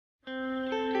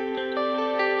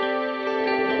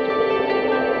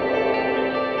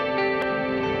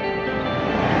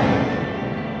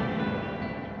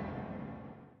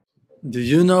Do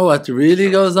you know what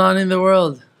really goes on in the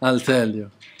world? I'll tell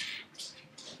you.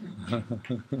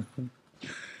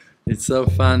 It's so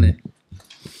funny.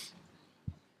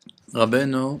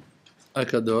 Rabino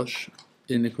Akadosh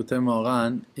in Likutei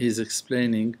Moharan is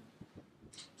explaining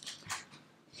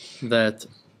that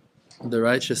the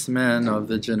righteous man of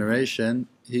the generation,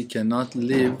 he cannot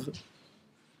live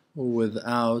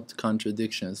without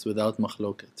contradictions, without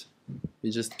machloket.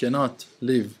 He just cannot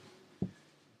live.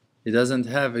 He doesn't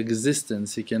have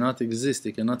existence. He cannot exist.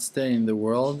 He cannot stay in the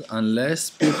world unless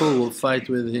people will fight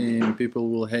with him, people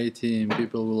will hate him,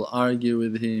 people will argue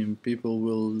with him, people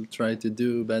will try to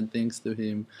do bad things to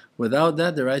him. Without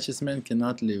that, the righteous man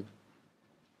cannot live.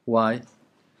 Why?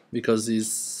 Because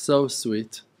he's so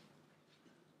sweet.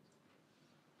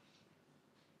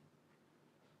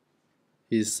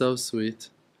 He's so sweet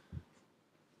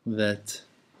that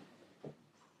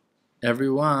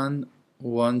everyone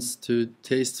wants to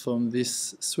taste from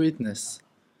this sweetness.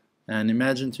 And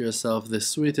imagine to yourself the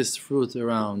sweetest fruit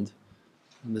around,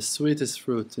 the sweetest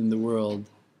fruit in the world.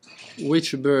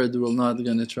 Which bird will not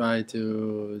gonna try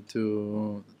to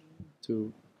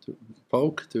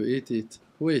poke, to eat it?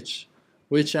 Which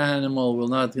animal will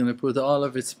not gonna put all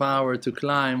of its power to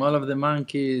climb? All of the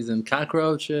monkeys and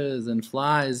cockroaches and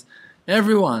flies,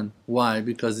 everyone. Why?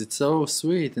 Because it's so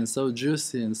sweet and so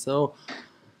juicy and so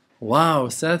wow,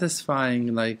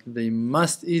 satisfying, like they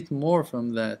must eat more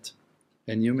from that.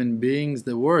 And human beings,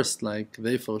 the worst, like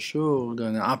they for sure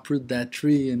gonna uproot that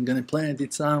tree and gonna plant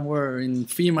it somewhere in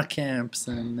FEMA camps.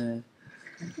 And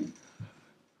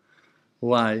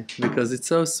why? Because it's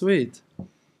so sweet.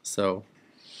 So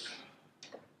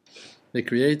the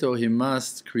Creator, he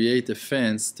must create a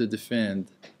fence to defend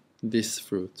this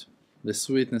fruit, the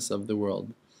sweetness of the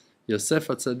world. Yosef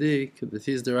HaTzadik, that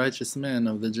he is the righteous man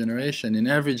of the generation. In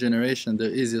every generation there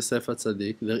is Yosef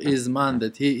HaTzadik. There is man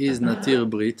that he is Natir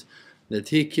Brit, that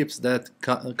he keeps that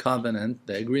covenant,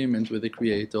 the agreement with the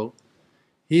Creator.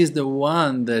 He is the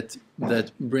one that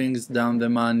brings down the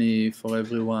money for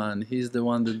everyone. He is the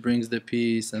one that brings the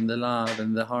peace and the love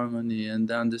and the harmony and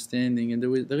the understanding. And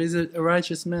there is a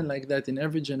righteous man like that in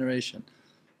every generation.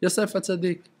 Yosef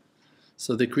HaTzadik.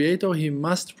 So the Creator, he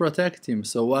must protect him.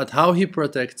 So what? How he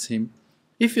protects him?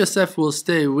 If Yosef will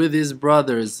stay with his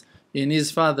brothers in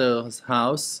his father's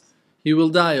house, he will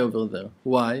die over there.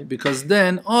 Why? Because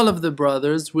then all of the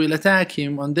brothers will attack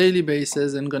him on daily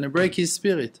basis and gonna break his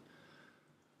spirit.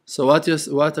 So what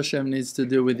HaShem needs to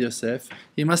do with Yosef?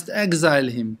 He must exile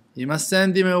him. He must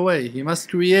send him away. He must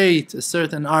create a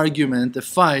certain argument, a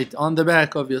fight on the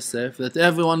back of Yosef that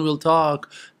everyone will talk.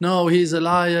 No, he's a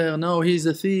liar. No, he's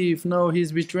a thief. No,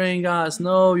 he's betraying us.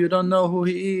 No, you don't know who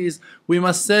he is. We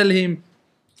must sell him.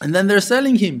 And then they're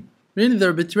selling him. Really,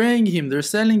 they're betraying him. They're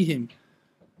selling him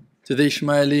to the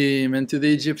Ishmaelim and to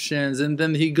the Egyptians. And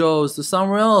then he goes to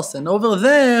somewhere else. And over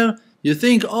there, you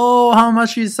think, oh, how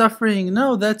much he's suffering.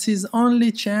 No, that's his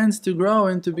only chance to grow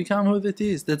and to become who that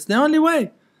is. That's the only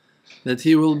way. That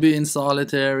he will be in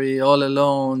solitary, all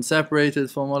alone,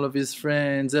 separated from all of his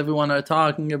friends. Everyone are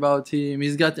talking about him.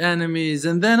 He's got enemies.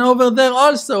 And then over there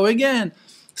also, again,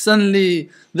 suddenly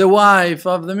the wife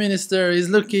of the minister is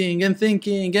looking and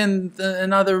thinking, and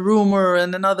another rumor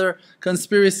and another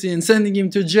conspiracy and sending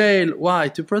him to jail. Why?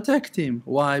 To protect him.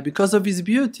 Why? Because of his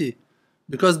beauty.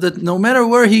 Because that no matter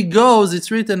where he goes,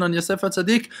 it's written on Yosef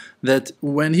HaTzadik that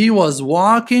when he was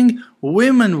walking,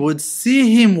 women would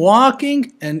see him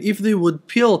walking, and if they would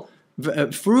peel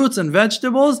fruits and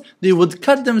vegetables, they would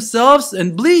cut themselves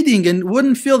and bleeding and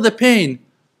wouldn't feel the pain.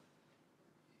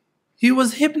 He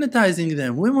was hypnotizing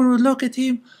them. Women would look at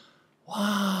him,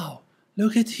 wow,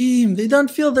 look at him. They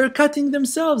don't feel they're cutting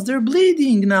themselves. They're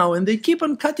bleeding now, and they keep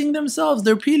on cutting themselves.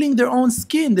 They're peeling their own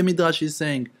skin, the Midrash is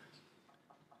saying.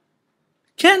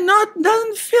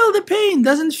 Doesn't feel the pain,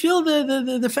 doesn't feel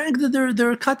the fact that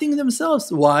they're cutting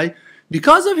themselves. Why?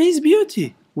 Because of his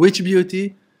beauty. Which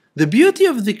beauty? The beauty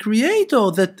of the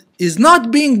Creator that is not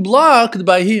being blocked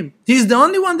by him. He's the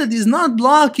only one that is not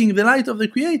blocking the light of the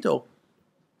Creator.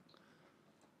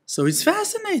 So it's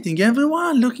fascinating.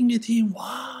 Everyone looking at him.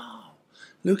 Wow.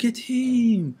 Look at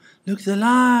him. Look at the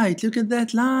light. Look at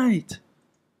that light.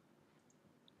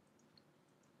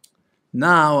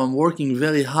 Now I'm working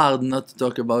very hard not to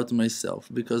talk about myself,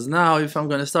 because now if I'm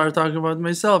going to start talking about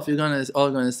myself, you're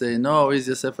all going to say, no, he's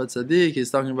Yosef HaTzadik, he's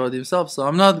talking about himself, so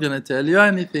I'm not going to tell you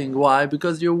anything. Why?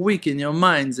 Because you're weak in your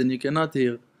minds and you cannot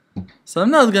hear. So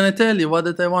I'm not going to tell you what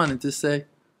that I wanted to say.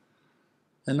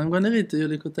 And I'm going to read to you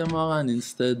Likutei Moharan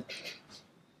instead.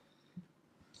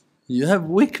 You have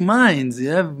weak minds.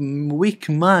 You have weak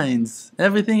minds.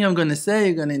 Everything I'm going to say,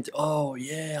 you're going to, oh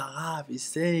yeah, Rav is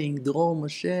saying, Dror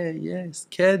Moshe, yes,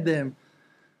 Kedem.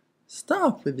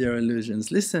 Stop with your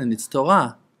illusions. Listen, it's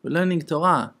Torah. We're learning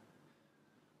Torah.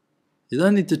 You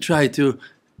don't need to try to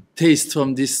taste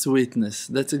from this sweetness.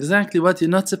 That's exactly what you're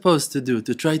not supposed to do,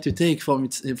 to try to take from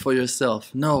it for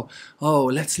yourself. No, oh,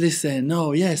 let's listen.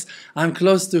 No, yes, I'm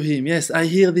close to him. Yes, I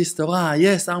hear this Torah.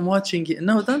 Yes, I'm watching it.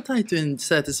 No, don't try to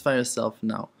satisfy yourself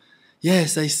now.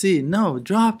 Yes, I see. No,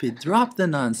 drop it. Drop the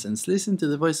nonsense. Listen to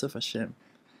the voice of HaShem.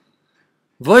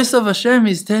 Voice of HaShem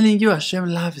is telling you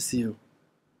HaShem loves you.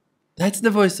 That's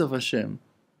the voice of HaShem.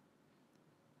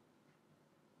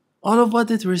 All of what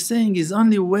that we're saying is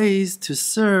only ways to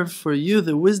serve for you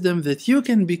the wisdom that you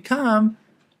can become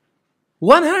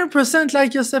 100%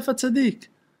 like Yosef HaTzadik.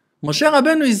 Moshe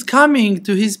Rabbeinu is coming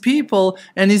to his people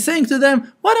and he's saying to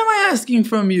them, what am I asking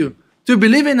from you? To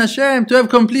believe in HaShem, to have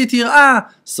complete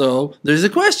yirah. So there's a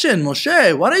question,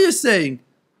 Moshe, what are you saying?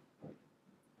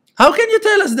 How can you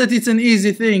tell us that it's an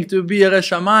easy thing to be a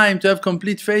Shamayim, to have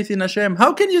complete faith in HaShem?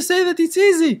 How can you say that it's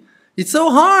easy? It's so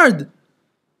hard.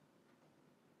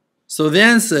 So the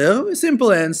answer, a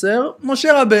simple answer, Moshe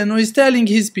Rabbeinu is telling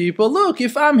his people, look,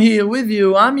 if I'm here with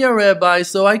you, I'm your rabbi,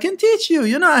 so I can teach you.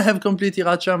 You know, I have complete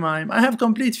yirat shamayim. I have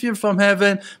complete fear from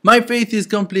heaven. My faith is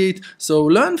complete. So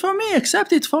learn from me,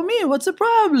 accept it from me. What's the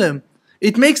problem?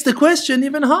 It makes the question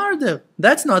even harder.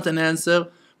 That's not an answer.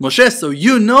 Moshe, so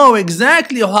you know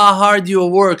exactly how hard you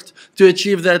worked to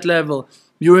achieve that level.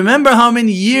 You remember how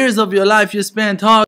many years of your life you spent